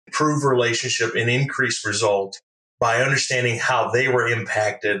improve relationship and increase result by understanding how they were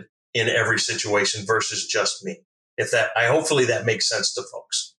impacted in every situation versus just me. Hopefully that makes sense to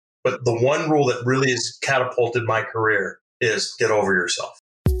folks. But the one rule that really has catapulted my career is get over yourself.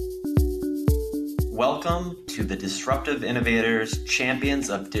 Welcome to the Disruptive Innovators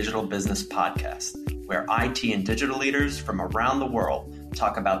Champions of Digital Business podcast, where IT and digital leaders from around the world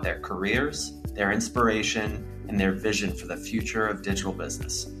talk about their careers, their inspiration, and their vision for the future of digital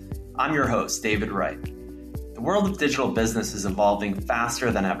business. I'm your host, David Wright. The world of digital business is evolving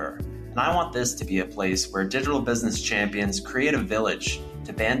faster than ever, and I want this to be a place where digital business champions create a village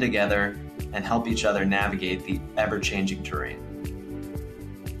to band together and help each other navigate the ever-changing terrain.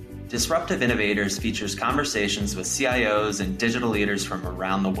 Disruptive Innovators features conversations with CIOs and digital leaders from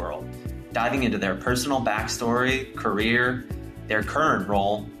around the world, diving into their personal backstory, career, their current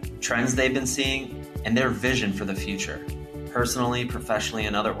role, trends they've been seeing, and their vision for the future, personally, professionally,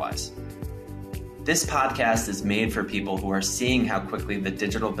 and otherwise. This podcast is made for people who are seeing how quickly the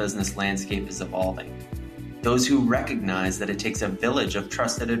digital business landscape is evolving. Those who recognize that it takes a village of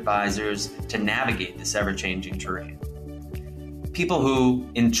trusted advisors to navigate this ever-changing terrain. People who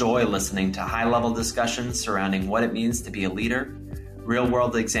enjoy listening to high-level discussions surrounding what it means to be a leader,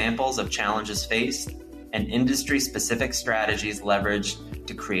 real-world examples of challenges faced, and industry-specific strategies leveraged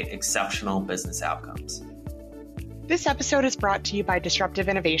to create exceptional business outcomes. This episode is brought to you by Disruptive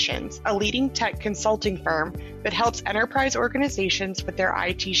Innovations, a leading tech consulting firm that helps enterprise organizations with their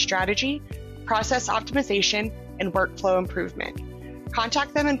IT strategy, process optimization, and workflow improvement.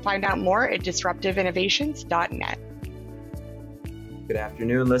 Contact them and find out more at disruptiveinnovations.net. Good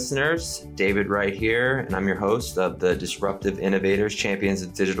afternoon, listeners. David Wright here, and I'm your host of the Disruptive Innovators Champions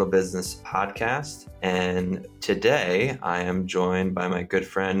of Digital Business podcast. And today I am joined by my good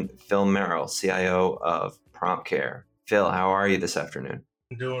friend, Phil Merrell, CIO of PromptCare. Phil, how are you this afternoon?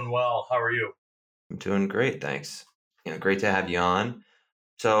 I'm doing well. How are you? I'm doing great, thanks. Great to have you on.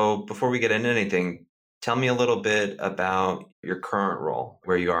 So before we get into anything, tell me a little bit about your current role,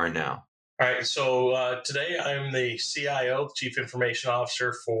 where you are now. All right. So today I'm the CIO, Chief Information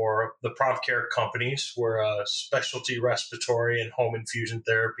Officer for the PromptCare companies. We're a specialty respiratory and home infusion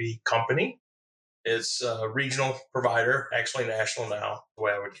therapy company. It's a regional provider, actually national now, the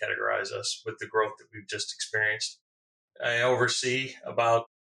way I would categorize us with the growth that we've just experienced. I oversee about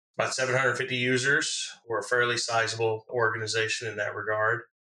 750 users. We're a fairly sizable organization in that regard.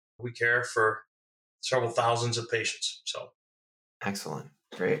 We care for several thousands of patients. Excellent.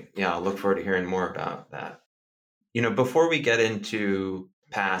 Great. Yeah, I'll look forward to hearing more about that. Before we get into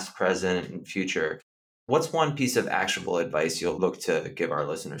past, present, and future, what's one piece of actionable advice you'll look to give our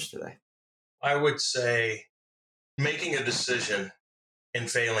listeners today? I would say making a decision and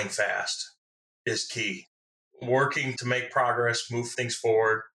failing fast is key. Working to make progress, move things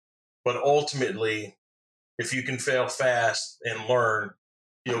forward. But ultimately, if you can fail fast and learn,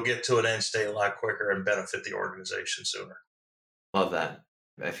 you'll get to an end state a lot quicker and benefit the organization sooner. Love that.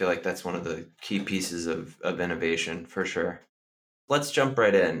 I feel like that's one of the key pieces of innovation for sure. Let's jump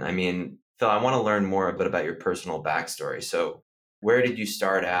right in. Phil, I want to learn more a bit about your personal backstory. So where did you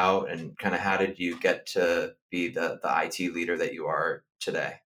start out and kind of how did you get to be the IT leader that you are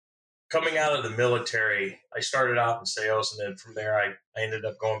today? Coming out of the military, I started out in sales, and then from there, I ended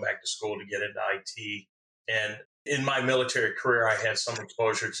up going back to school to get into IT. And in my military career, I had some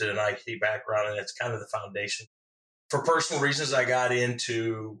exposure to an IT background, and it's kind of the foundation. For personal reasons, I got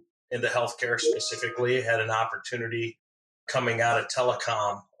into healthcare specifically. Had an opportunity coming out of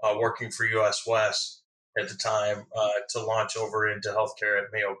telecom, working for US West at the time, to launch over into healthcare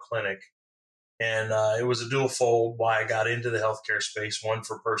at Mayo Clinic. And it was a dual fold why I got into the healthcare space, one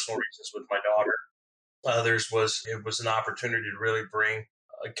for personal reasons with my daughter. Others it was an opportunity to really bring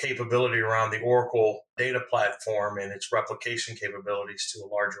a capability around the Oracle data platform and its replication capabilities to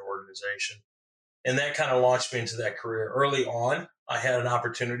a larger organization. And that kind of launched me into that career. Early on, I had an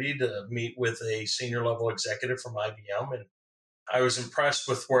opportunity to meet with a senior level executive from IBM, and I was impressed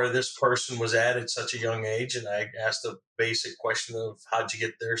with where this person was at such a young age. And I asked a basic question of how'd you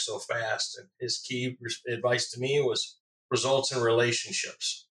get there so fast? And his key advice to me was results and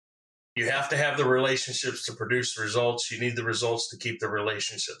relationships. You have to have the relationships to produce results. You need the results to keep the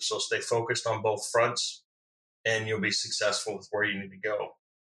relationships. So stay focused on both fronts and you'll be successful with where you need to go.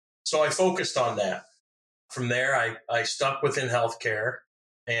 So I focused on that. From there, I stuck within healthcare.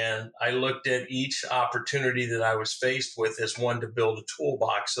 And I looked at each opportunity that I was faced with as one to build a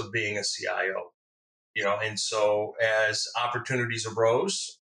toolbox of being a CIO. And so as opportunities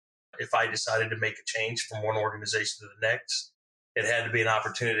arose, if I decided to make a change from one organization to the next, it had to be an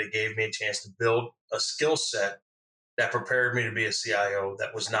opportunity that gave me a chance to build a skill set that prepared me to be a CIO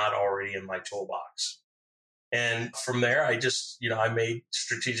that was not already in my toolbox. And from there, I just, I made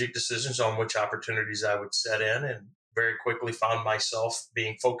strategic decisions on which opportunities I would set in, and very quickly found myself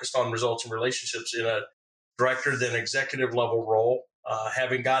being focused on results and relationships in a director then executive level role.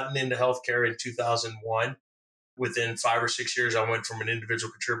 Having gotten into healthcare in 2001, within 5 or 6 years, I went from an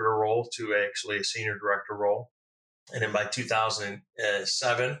individual contributor role to actually a senior director role. And in by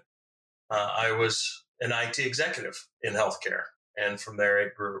 2007, I was an IT executive in healthcare. And from there,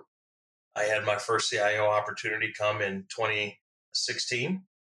 it grew. I had my first CIO opportunity come in 2016,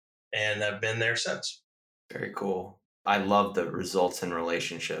 and I've been there since. Very cool. I love the results and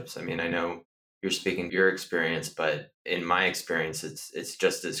relationships. I mean, I know you're speaking your experience, but in my experience, it's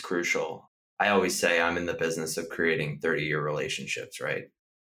just as crucial. I always say I'm in the business of creating 30-year relationships, right?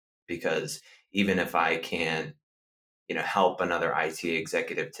 Because even if I can't, help another IT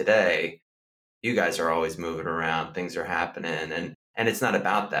executive today, you guys are always moving around, things are happening, and it's not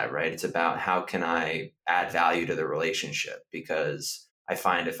about that, right? It's about how can I add value to the relationship, because I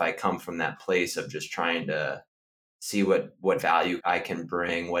find if I come from that place of just trying to see what value I can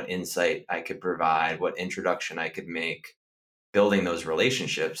bring, what insight I could provide, what introduction I could make, building those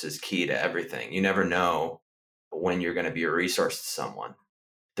relationships is key to everything. You never know when you're going to be a resource to someone.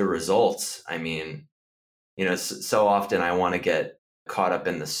 The results, I mean, so often I want to get caught up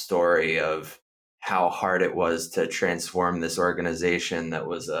in the story of how hard it was to transform this organization that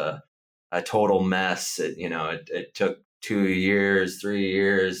was a total mess. It took 2 years, 3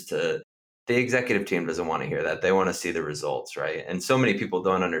 years to. The executive team doesn't want to hear that. They want to see the results, right? And so many people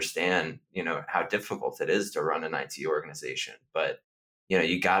don't understand, how difficult it is to run an IT organization. But,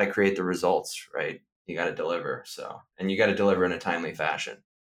 you got to create the results, right? You got to deliver. And you got to deliver in a timely fashion,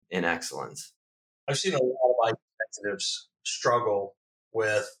 in excellence. I've seen a lot of IT executives struggle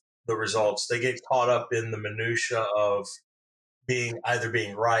with the results. They get caught up in the minutia of either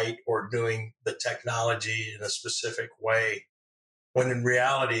being right or doing the technology in a specific way, when in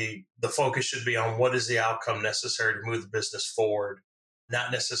reality, the focus should be on what is the outcome necessary to move the business forward,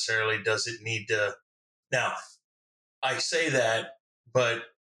 not necessarily does it need to. Now, I say that, but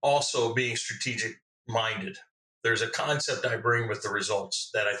also being strategic minded. There's a concept I bring with the results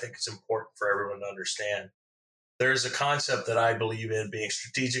that I think is important for everyone to understand. There's a concept that I believe in being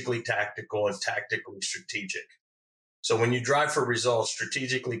strategically tactical and tactically strategic. So when you drive for results,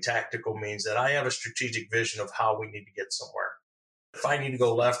 strategically tactical means that I have a strategic vision of how we need to get somewhere. If I need to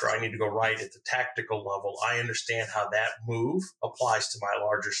go left or I need to go right at the tactical level, I understand how that move applies to my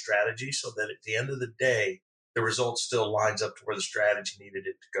larger strategy, so that at the end of the day, the result still lines up to where the strategy needed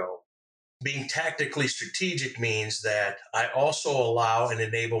it to go. Being tactically strategic means that I also allow and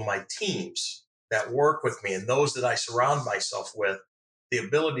enable my teams that work with me and those that I surround myself with the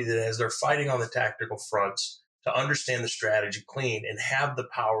ability that as they're fighting on the tactical fronts to understand the strategy clean and have the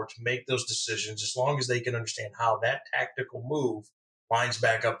power to make those decisions, as long as they can understand how that tactical move lines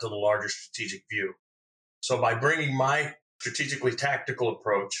back up to the larger strategic view. So by bringing my strategically tactical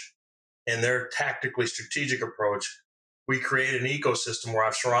approach and their tactically strategic approach, we create an ecosystem where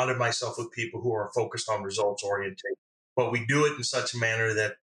I've surrounded myself with people who are focused on results oriented. But we do it in such a manner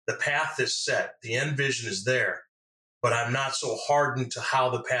that the path is set, the end vision is there, but I'm not so hardened to how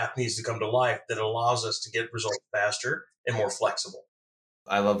the path needs to come to life that it allows us to get results faster and more flexible.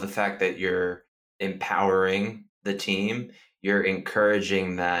 I love the fact that you're empowering the team. You're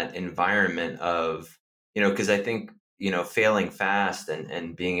encouraging that environment of, because I think, failing fast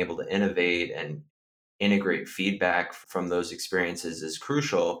and being able to innovate and integrate feedback from those experiences is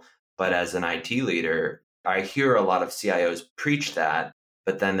crucial. But as an IT leader, I hear a lot of CIOs preach that,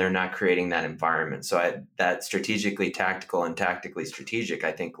 but then they're not creating that environment. So that strategically tactical and tactically strategic,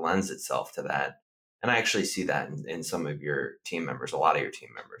 I think, lends itself to that. And I actually see that in some of your team members, a lot of your team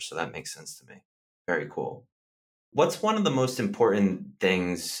members. So that makes sense to me. Very cool. What's one of the most important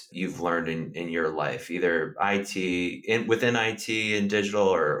things you've learned in your life, either within IT and digital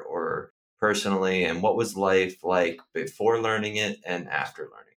or personally? And what was life like before learning it and after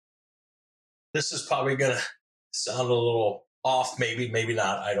learning? This is probably going to sound a little off, maybe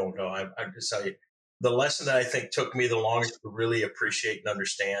not. I don't know. I'm just tell you, the lesson that I think took me the longest to really appreciate and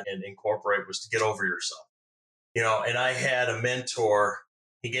understand and incorporate was to get over yourself. And I had a mentor.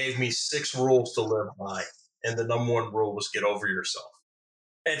 He gave me 6 rules to live by. And the number one rule was get over yourself.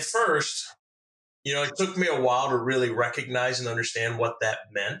 At first, it took me a while to really recognize and understand what that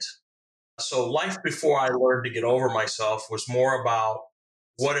meant. So life before I learned to get over myself was more about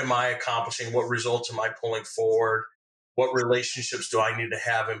what am I accomplishing? What results am I pulling forward? What relationships do I need to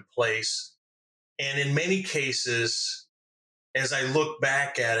have in place? And in many cases, As I look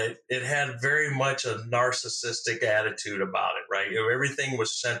back at it, it had very much a narcissistic attitude about it, right? Everything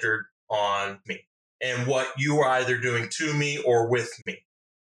was centered on me and what you were either doing to me or with me.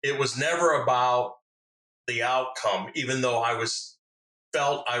 It was never about the outcome, even though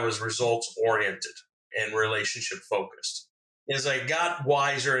felt I was results oriented and relationship focused. As I got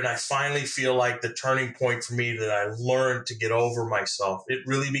wiser and I finally feel like the turning point for me that I learned to get over myself, it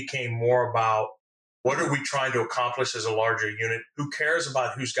really became more about what are we trying to accomplish as a larger unit? Who cares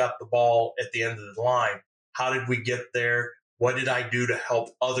about who's got the ball at the end of the line? How did we get there? What did I do to help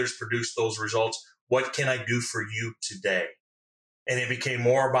others produce those results? What can I do for you today? And it became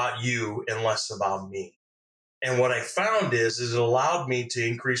more about you and less about me. And what I found is it allowed me to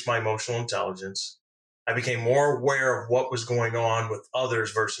increase my emotional intelligence. I became more aware of what was going on with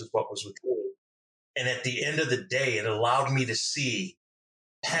others versus what was with me. And at the end of the day, it allowed me to see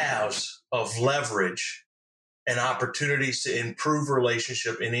paths of leverage and opportunities to improve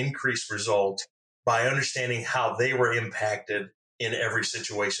relationship and increase results by understanding how they were impacted in every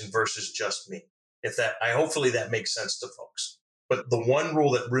situation versus just me. Hopefully that makes sense to folks. But the one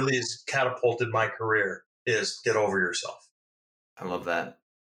rule that really has catapulted my career is get over yourself. I love that.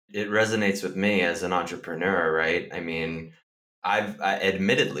 It resonates with me as an entrepreneur, right? I mean, I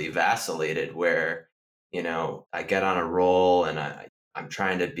admittedly vacillated where, I get on a roll and I'm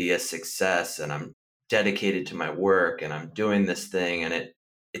trying to be a success and I'm dedicated to my work and I'm doing this thing and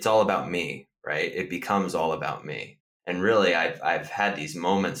it's all about me, right? It becomes all about me. And really I've had these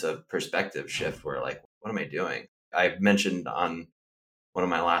moments of perspective shift where like, what am I doing? I mentioned on one of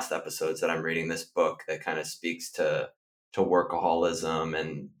my last episodes that I'm reading this book that kind of speaks to workaholism,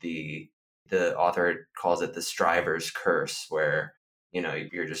 and the author calls it the striver's curse, where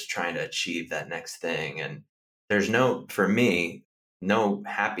you're just trying to achieve that next thing, and there's for me, no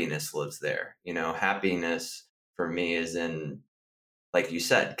happiness lives there. Happiness for me is in, like you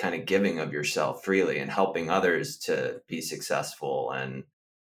said, kind of giving of yourself freely and helping others to be successful, and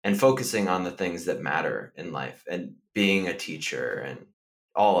focusing on the things that matter in life and being a teacher and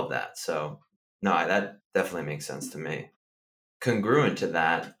all of that. So no, that definitely makes sense to me. Congruent to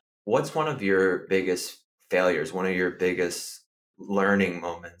that, what's one of your biggest failures, one of your biggest learning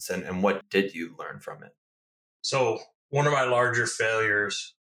moments, and what did you learn from it? So one of my larger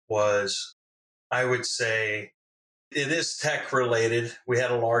failures was, I would say, it is tech related. We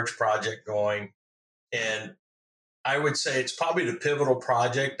had a large project going, and I would say it's probably the pivotal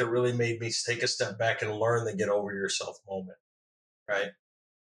project that really made me take a step back and learn the get over yourself moment, right?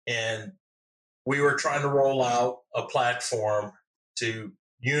 And we were trying to roll out a platform to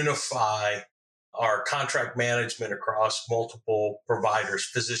unify our contract management across multiple providers,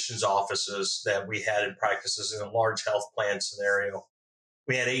 physicians' offices that we had in practices in a large health plan scenario.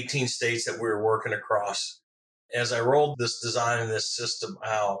 We had 18 states that we were working across. As I rolled this design and this system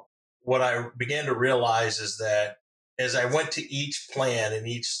out, what I began to realize is that as I went to each plan in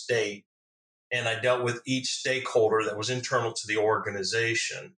each state and I dealt with each stakeholder that was internal to the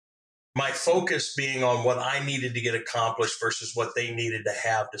organization, my focus being on what I needed to get accomplished versus what they needed to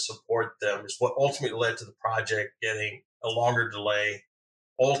have to support them is what ultimately led to the project getting a longer delay,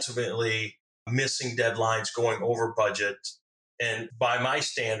 ultimately missing deadlines, going over budget. And by my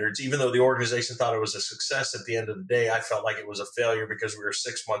standards, even though the organization thought it was a success at the end of the day, I felt like it was a failure because we were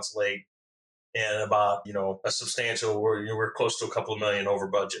 6 months late and about, a substantial, we're close to a couple of million over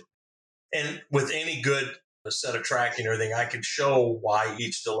budget. And with any good set of tracking and everything, I could show why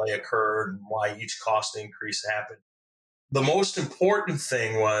each delay occurred and why each cost increase happened. The most important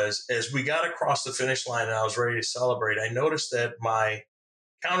thing was, as we got across the finish line and I was ready to celebrate, I noticed that my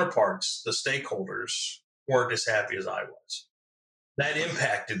counterparts, the stakeholders, weren't as happy as I was. That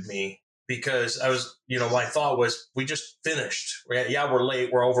impacted me because my thought was, we just finished. We're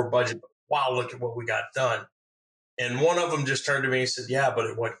late, we're over budget. But wow, look at what we got done. And one of them just turned to me and said, yeah, but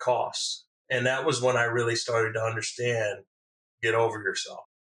at what cost? And that was when I really started to understand, get over yourself.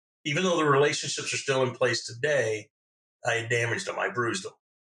 Even though the relationships are still in place today, I damaged them, I bruised them.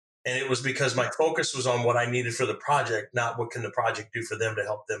 And it was because my focus was on what I needed for the project, not what can the project do for them to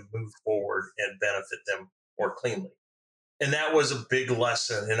help them move forward and benefit them more cleanly. And that was a big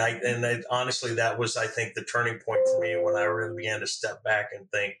lesson. And honestly, that was, I think, the turning point for me when I really began to step back and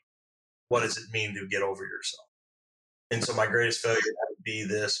think, what does it mean to get over yourself? And so my greatest failure would be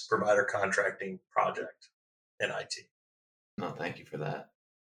this provider contracting project in IT. No, thank you for that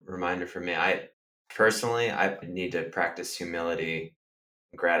reminder for me. I personally, I need to practice humility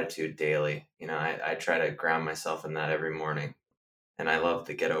and gratitude daily. I try to ground myself in that every morning, and I love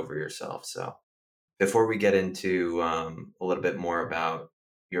to get over yourself. So before we get into a little bit more about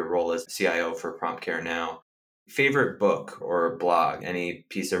your role as CIO for PromptCare now, Favorite book or blog? Any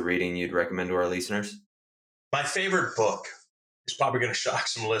piece of reading you'd recommend to our listeners? My favorite book is probably going to shock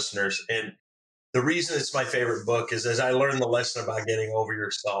some listeners. And the reason it's my favorite book is as I learned the lesson about getting over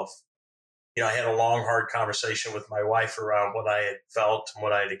yourself. I had a long, hard conversation with my wife around what I had felt and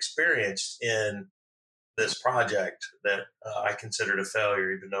what I had experienced in this project that I considered a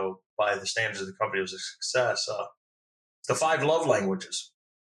failure, even though by the standards of the company it was a success. The 5 love languages.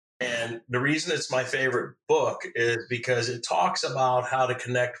 And the reason it's my favorite book is because it talks about how to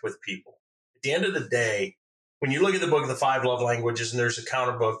connect with people. At the end of the day, when you look at the book, The 5 Love Languages, and there's a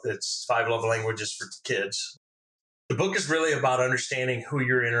counter book that's 5 Love Languages for kids, the book is really about understanding who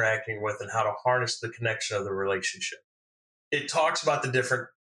you're interacting with and how to harness the connection of the relationship. It talks about the different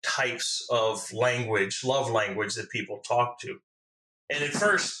types of language, love language that people talk to. And at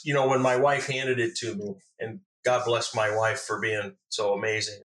first, when my wife handed it to me, and God bless my wife for being so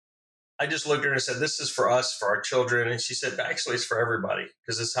amazing, I just looked at her and said, this is for us, for our children. And she said, actually, it's for everybody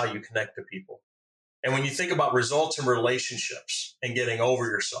because it's how you connect to people. And when you think about results in relationships and getting over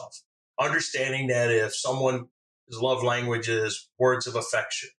yourself, understanding that if someone's love language is words of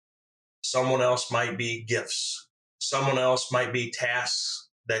affection, someone else might be gifts, someone else might be tasks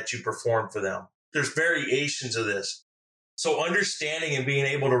that you perform for them. There's variations of this. So understanding and being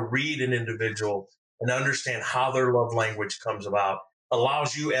able to read an individual and understand how their love language comes about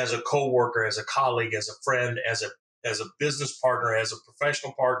allows you as a coworker, as a colleague, as a friend, as a business partner, as a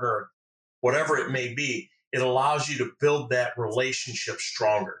professional partner, whatever it may be, it allows you to build that relationship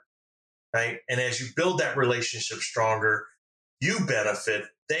stronger, right? And as you build that relationship stronger, you benefit,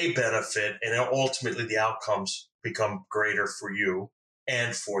 they benefit, and ultimately the outcomes become greater for you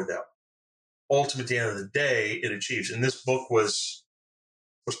and for them. Ultimately, at the end of the day, it achieves. And this book was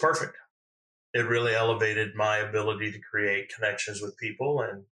perfect. It really elevated my ability to create connections with people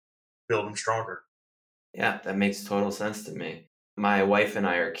and build them stronger. Yeah, that makes total sense to me. My wife and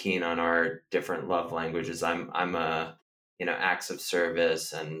I are keen on our different love languages. I'm a, acts of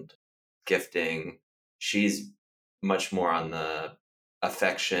service and gifting. She's much more on the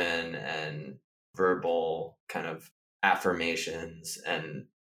affection and verbal kind of affirmations. And,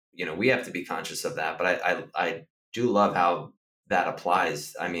 we have to be conscious of that. But I do love how that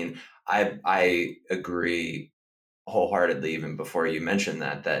applies. I mean, I agree wholeheartedly, even before you mentioned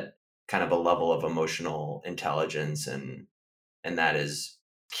that kind of a level of emotional intelligence and that is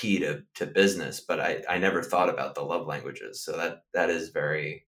key to business. But I never thought about the love languages. So that is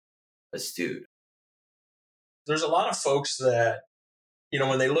very astute. There's a lot of folks that,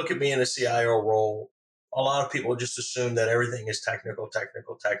 when they look at me in a CIO role, a lot of people just assume that everything is technical.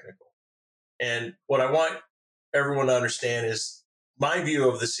 And what I want everyone to understand is my view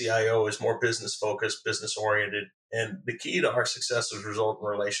of the CIO is more business focused, business oriented. And the key to our success is result in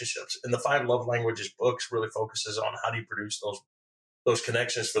relationships. And the 5 love languages books really focuses on how do you produce those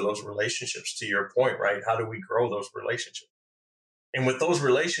connections for those relationships, to your point, right? How do we grow those relationships? And with those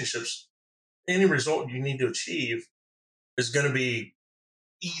relationships, any result you need to achieve is going to be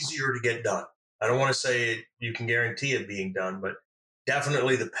easier to get done. I don't want to say you can guarantee it being done, but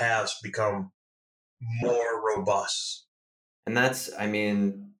definitely the paths become more robust. And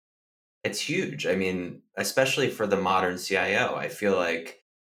it's huge. I mean, especially for the modern CIO, I feel like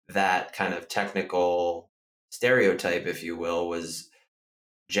that kind of technical stereotype, if you will, was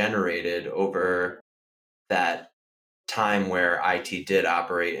generated over that time where IT did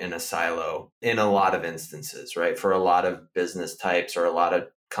operate in a silo in a lot of instances, right? For a lot of business types or a lot of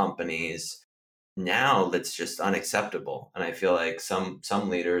companies. Now that's just unacceptable. And I feel like some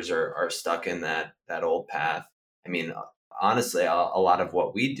leaders are stuck in that old path. I mean, honestly, a lot of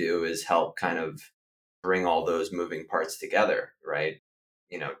what we do is help kind of bring all those moving parts together, right?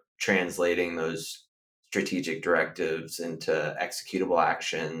 Translating those strategic directives into executable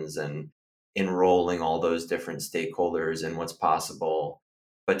actions and enrolling all those different stakeholders in what's possible.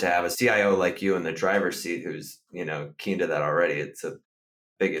 But to have a CIO like you in the driver's seat who's, keen to that already, it's a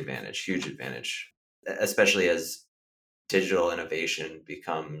big advantage, huge advantage, especially as digital innovation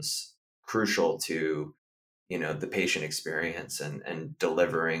becomes crucial to, the patient experience and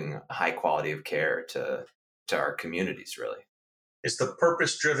delivering high quality of care to our communities, really. It's the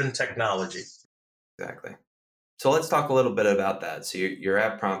purpose-driven technology. Exactly. So let's talk a little bit about that. So you're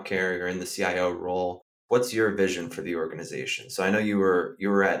at PromptCare, you're in the CIO role. What's your vision for the organization? So I know you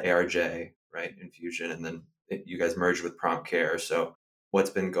were at ARJ, right, Infusion, and then you guys merged with PromptCare. So what's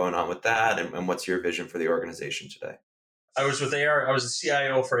been going on with that, and what's your vision for the organization today? I was the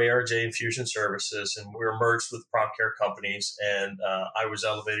CIO for ARJ Infusion Services, and we were merged with PromptCare companies, and I was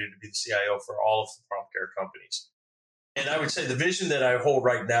elevated to be the CIO for all of the PromptCare companies. And I would say the vision that I hold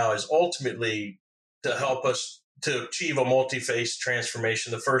right now is ultimately to help us to achieve a multi-phase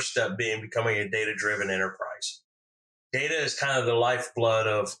transformation, the first step being becoming a data-driven enterprise. Data is kind of the lifeblood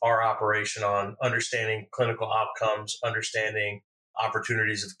of our operation on understanding clinical outcomes, understanding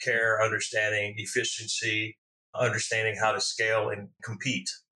opportunities of care, understanding efficiency, understanding how to scale and compete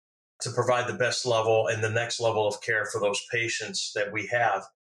to provide the best level and the next level of care for those patients that we have,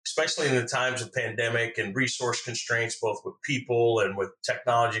 especially in the times of pandemic and resource constraints, both with people and with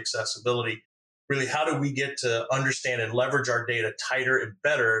technology accessibility. Really, how do we get to understand and leverage our data tighter and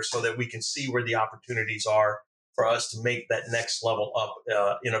better so that we can see where the opportunities are for us to make that next level up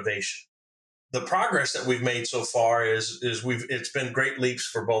innovation? The progress that we've made so far is it's been great leaps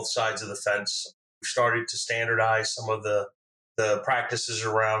for both sides of the fence. We've started to standardize some of the practices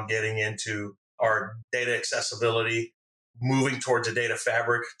around getting into our data accessibility, moving towards a data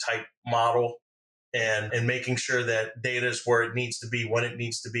fabric type model, and making sure that data is where it needs to be when it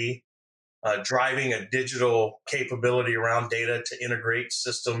needs to be. Driving a digital capability around data to integrate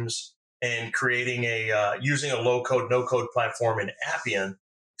systems and creating using a low code, no code platform in Appian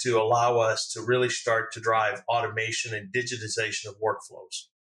to allow us to really start to drive automation and digitization of workflows.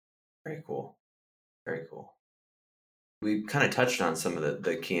 Very cool. Very cool. We kind of touched on some of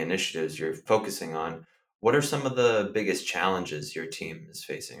the key initiatives you're focusing on. What are some of the biggest challenges your team is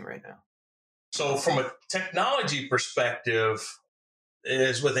facing right now? So from a technology perspective,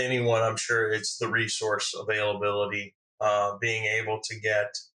 as with anyone, I'm sure it's the resource availability, being able to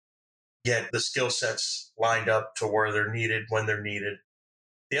get the skill sets lined up to where they're needed when they're needed.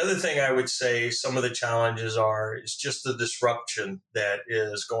 The other thing I would say some of the challenges is just the disruption that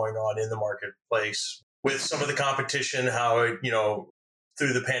is going on in the marketplace with some of the competition, how it,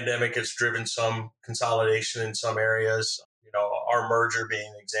 through the pandemic, it's driven some consolidation in some areas. Our merger being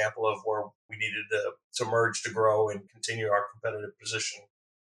an example of where we needed to merge to grow and continue our competitive position.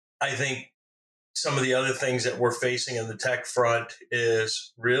 I think some of the other things that we're facing in the tech front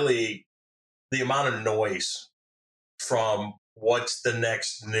is really the amount of noise from what's the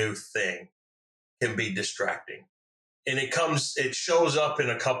next new thing can be distracting. And it shows up in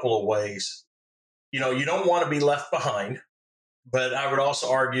a couple of ways. You don't want to be left behind, but I would also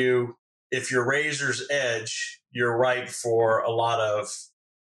argue if you're razor's edge, you're ripe for a lot of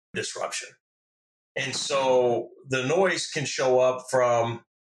disruption. And so the noise can show up from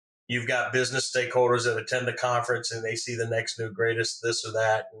you've got business stakeholders that attend the conference and they see the next new greatest this or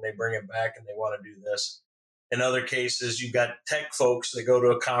that, and they bring it back and they want to do this. In other cases, you've got tech folks that go to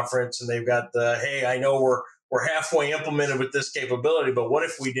a conference and they've got hey, I know we're halfway implemented with this capability, but what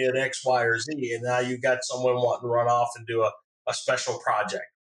if we did X, Y, or Z? And now you've got someone wanting to run off and do a special project.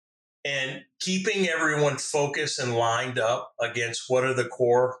 And keeping everyone focused and lined up against what are the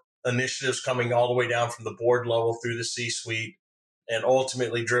core initiatives coming all the way down from the board level through the C-suite and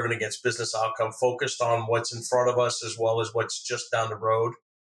ultimately driven against business outcome, focused on what's in front of us as well as what's just down the road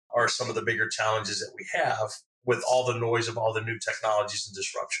are some of the bigger challenges that we have with all the noise of all the new technologies and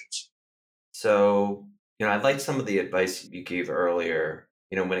disruptions. So, I liked some of the advice you gave earlier,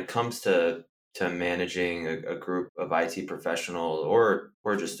 when it comes to managing a group of IT professionals or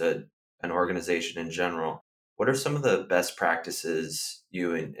just an organization in general. What are some of the best practices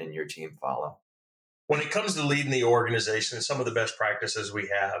you and your team follow? When it comes to leading the organization, some of the best practices we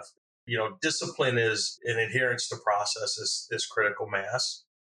have, discipline is an adherence to process is critical mass.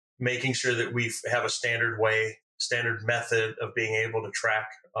 Making sure that we have a standard method of being able to track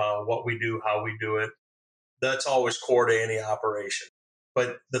what we do, how we do it. That's always core to any operation.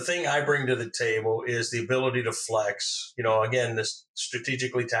 But the thing I bring to the table is the ability to flex, again, this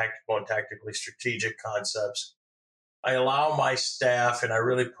strategically tactical and tactically strategic concepts. I allow my staff and I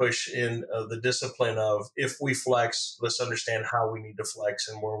really push in the discipline of if we flex, let's understand how we need to flex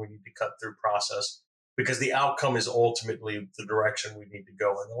and where we need to cut through process, because the outcome is ultimately the direction we need to go.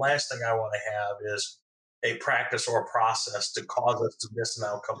 And the last thing I want to have is a practice or a process to cause us to miss an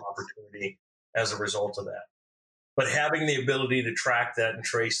outcome opportunity as a result of that. But having the ability to track that and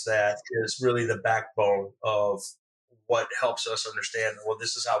trace that is really the backbone of what helps us understand, well,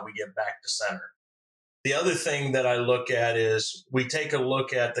 this is how we get back to center. The other thing that I look at is we take a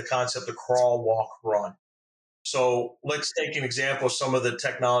look at the concept of crawl, walk, run. So let's take an example of some of the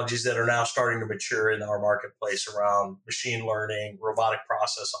technologies that are now starting to mature in our marketplace around machine learning, robotic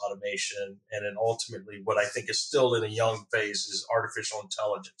process automation, and then ultimately what I think is still in a young phase is artificial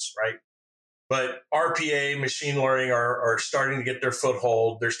intelligence, right? But RPA, machine learning are starting to get their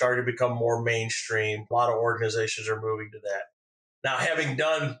foothold. They're starting to become more mainstream. A lot of organizations are moving to that. Now, having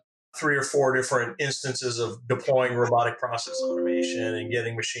done 3 or 4 different instances of deploying robotic process automation and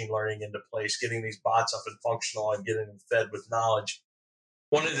getting machine learning into place, getting these bots up and functional and getting them fed with knowledge,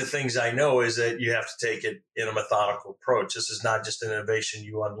 One of the things I know is that you have to take it in a methodical approach. This is not just an innovation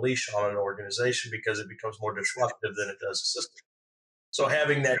you unleash on an organization because it becomes more disruptive than it does a system. So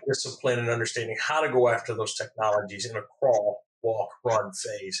having that discipline and understanding how to go after those technologies in a crawl, walk, run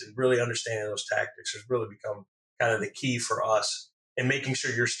phase, and really understanding those tactics has really become kind of the key for us, and making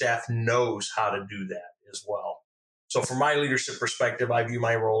sure your staff knows how to do that as well. So from my leadership perspective, I view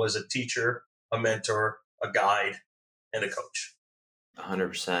my role as a teacher, a mentor, a guide, and a coach.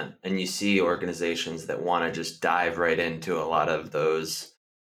 100%. And you see organizations that want to just dive right into a lot of those,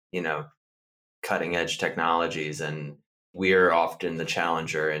 cutting edge technologies. And we're often the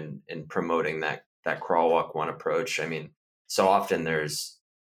challenger in promoting that crawl, walk, run approach. I mean, so often there's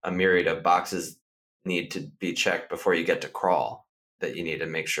a myriad of boxes need to be checked before you get to crawl that you need to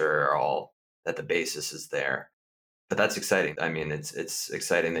make sure that the basis is there. But that's exciting. I mean, it's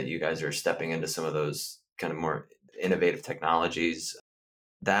exciting that you guys are stepping into some of those kind of more innovative technologies.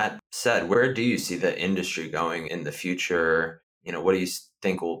 That said, where do you see the industry going in the future? What do you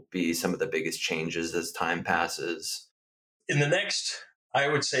think will be some of the biggest changes as time passes? In the next, I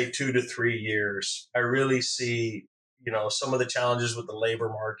would say 2 to 3 years, I really see, some of the challenges with the labor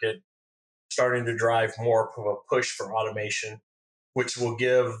market starting to drive more of a push for automation, which will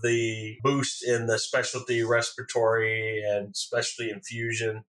give the boost in the specialty respiratory and specialty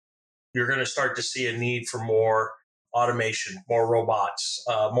infusion. You're going to start to see a need for more automation, more robots,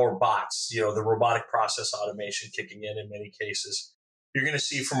 more bots, the robotic process automation kicking in many cases. You're going to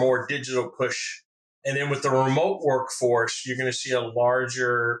see for more digital push. And then with the remote workforce, you're going to see a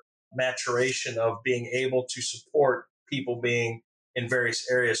larger maturation of being able to support people being in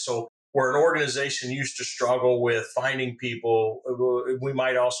various areas. So where an organization used to struggle with finding people, we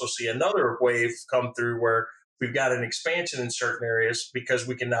might also see another wave come through where we've got an expansion in certain areas because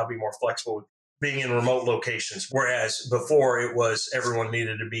we can now be more flexible with being in remote locations. Whereas before it was everyone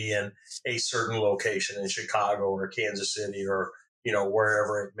needed to be in a certain location in Chicago or Kansas City or,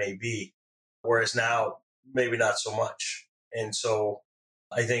 wherever it may be. Whereas now, maybe not so much. And so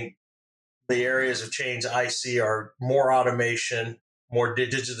I think the areas of change I see are more automation, more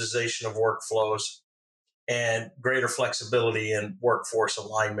digitization of workflows, and greater flexibility in workforce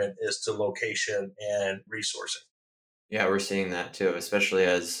alignment as to location and resourcing. Yeah, we're seeing that too, especially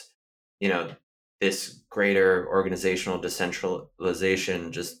as, this greater organizational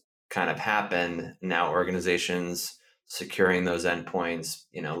decentralization just kind of happened. Now organizations securing those endpoints,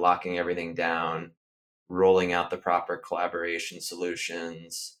 locking everything down, rolling out the proper collaboration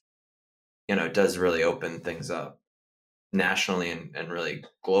solutions, it does really open things up nationally and really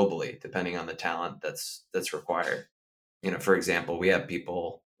globally, depending on the talent that's required. For example, we have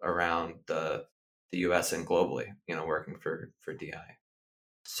people around the US and globally, working for DI.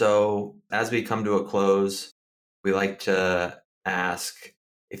 So as we come to a close, we like to ask,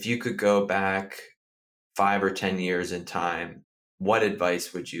 if you could go back 5 or 10 years in time, what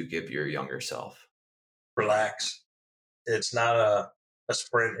advice would you give your younger self? Relax. It's not a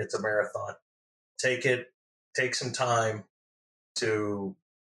sprint, it's a marathon. Take some time to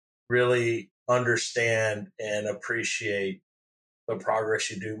really understand and appreciate the progress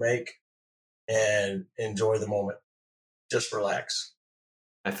you do make and enjoy the moment. Just relax.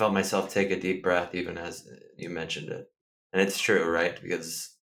 I felt myself take a deep breath even as you mentioned it. And it's true, right?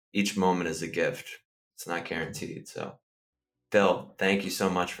 Because each moment is a gift. It's not guaranteed. So, Phil, thank you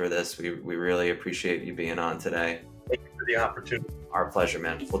so much for this. We really appreciate you being on today. Thank you for the opportunity. Our pleasure,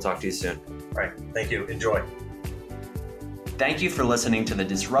 man. We'll talk to you soon. All right. Thank you. Enjoy. Thank you for listening to the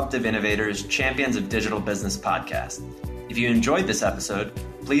Disruptive Innovators Champions of Digital Business podcast. If you enjoyed this episode,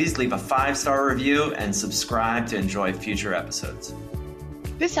 please leave a 5-star review and subscribe to enjoy future episodes.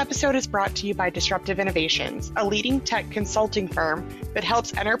 This episode is brought to you by Disruptive Innovations, a leading tech consulting firm that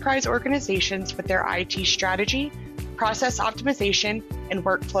helps enterprise organizations with their IT strategy, process optimization, and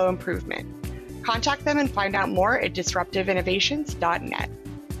workflow improvement. Contact them and find out more at disruptiveinnovations.net.